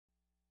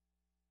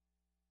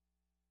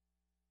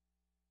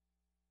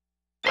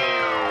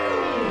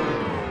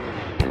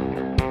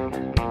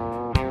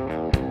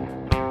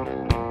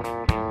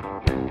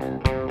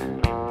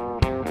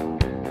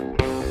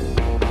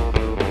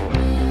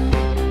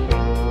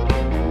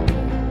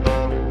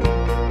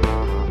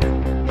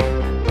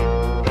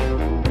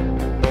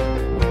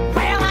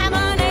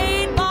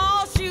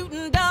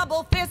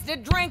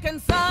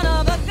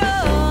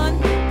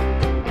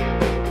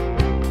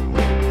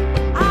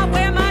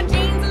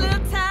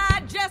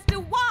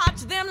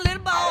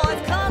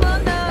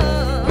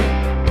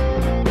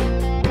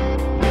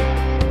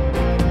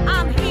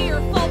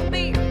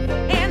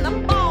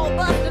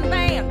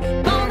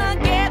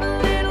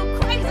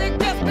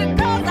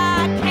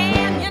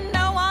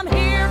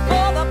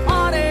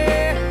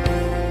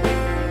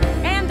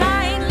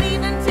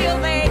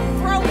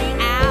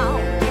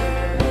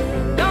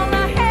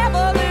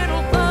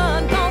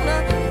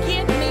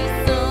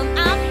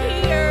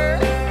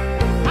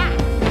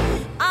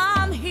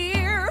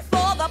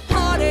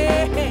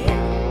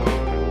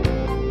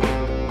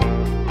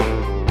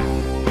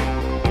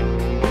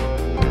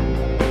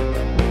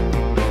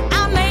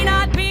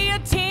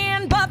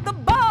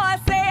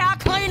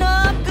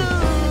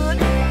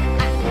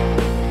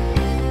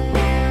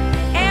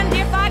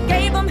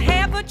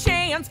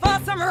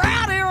some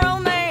rowdy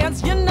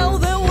romance, you know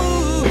there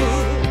would.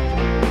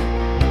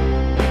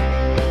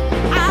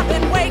 I've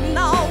been waiting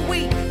all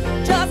week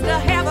just to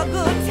have a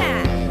good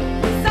time.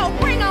 So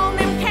bring on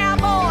them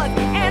cowboys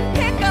and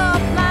pick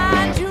up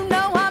lines. You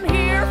know I'm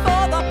here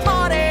for the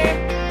party,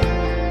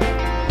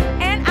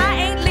 and I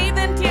ain't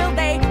leaving till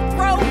they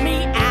throw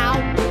me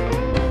out.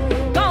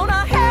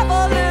 Gonna have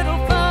a little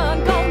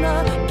fun,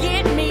 gonna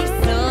get me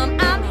some.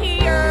 I'm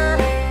here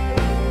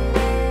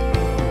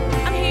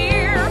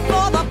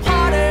for the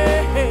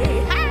party.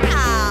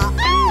 Ah,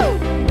 ooh.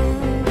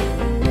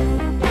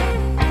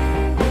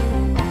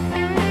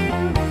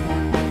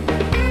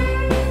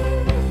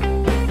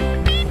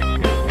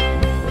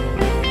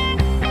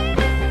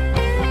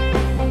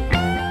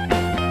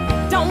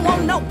 Don't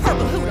want no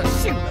purple hooter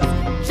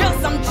shooters, just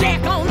some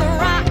jack on the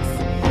rocks.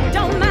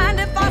 Don't mind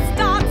if I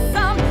start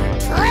some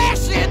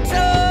trashy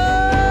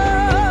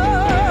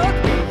talk.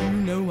 You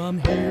know I'm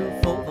here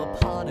for the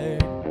party,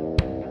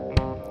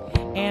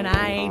 and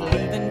I ain't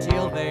leaving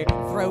till they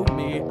throw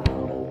me out.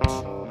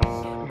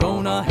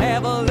 Gonna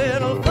have a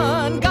little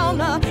fun,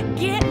 gonna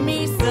get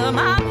me some.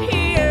 I'm here